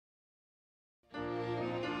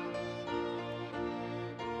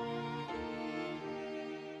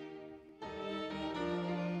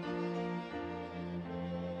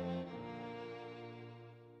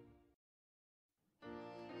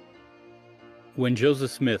When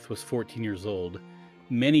Joseph Smith was 14 years old,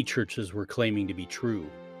 many churches were claiming to be true,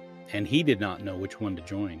 and he did not know which one to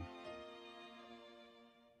join.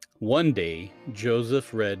 One day,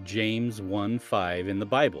 Joseph read James 1:5 in the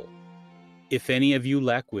Bible. If any of you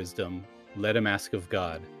lack wisdom, let him ask of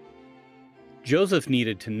God. Joseph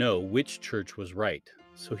needed to know which church was right,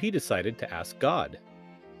 so he decided to ask God.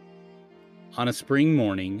 On a spring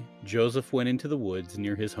morning, Joseph went into the woods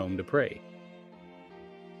near his home to pray.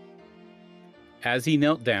 As he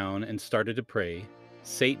knelt down and started to pray,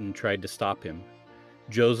 Satan tried to stop him.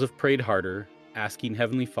 Joseph prayed harder, asking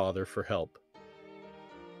Heavenly Father for help.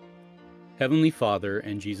 Heavenly Father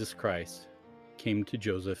and Jesus Christ came to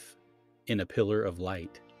Joseph in a pillar of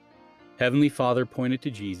light. Heavenly Father pointed to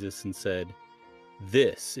Jesus and said,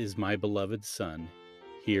 "This is my beloved Son.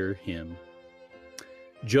 Hear him."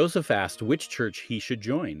 Joseph asked which church he should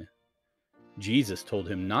join. Jesus told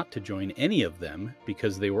him not to join any of them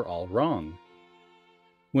because they were all wrong.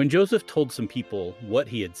 When Joseph told some people what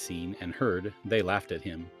he had seen and heard, they laughed at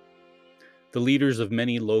him. The leaders of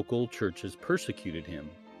many local churches persecuted him.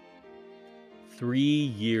 3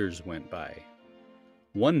 years went by.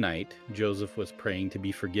 One night, Joseph was praying to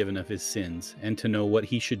be forgiven of his sins and to know what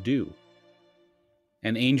he should do.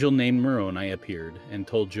 An angel named Moroni appeared and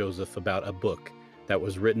told Joseph about a book that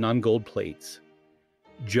was written on gold plates.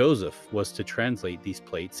 Joseph was to translate these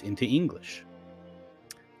plates into English.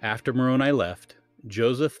 After Moroni left,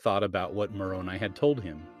 Joseph thought about what Moroni had told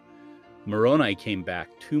him. Moroni came back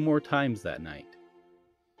 2 more times that night.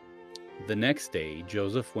 The next day,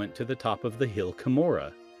 Joseph went to the top of the hill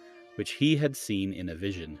Cumorah, which he had seen in a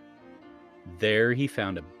vision. There he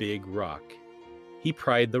found a big rock. He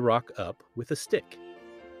pried the rock up with a stick.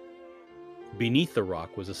 Beneath the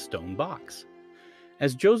rock was a stone box.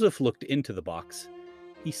 As Joseph looked into the box,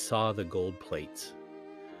 he saw the gold plates.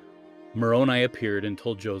 Moroni appeared and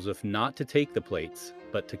told Joseph not to take the plates,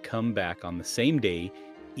 but to come back on the same day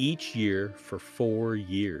each year for 4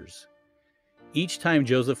 years. Each time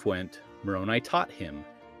Joseph went, Moroni taught him.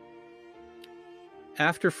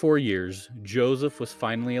 After 4 years, Joseph was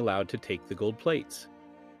finally allowed to take the gold plates.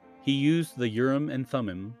 He used the Urim and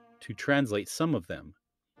Thummim to translate some of them.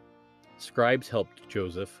 Scribes helped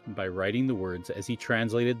Joseph by writing the words as he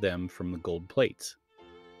translated them from the gold plates.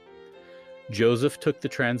 Joseph took the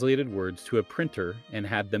translated words to a printer and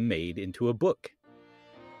had them made into a book.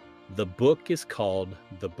 The book is called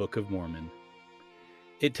the Book of Mormon.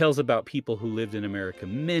 It tells about people who lived in America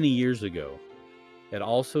many years ago. It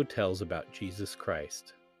also tells about Jesus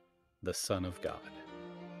Christ, the Son of God.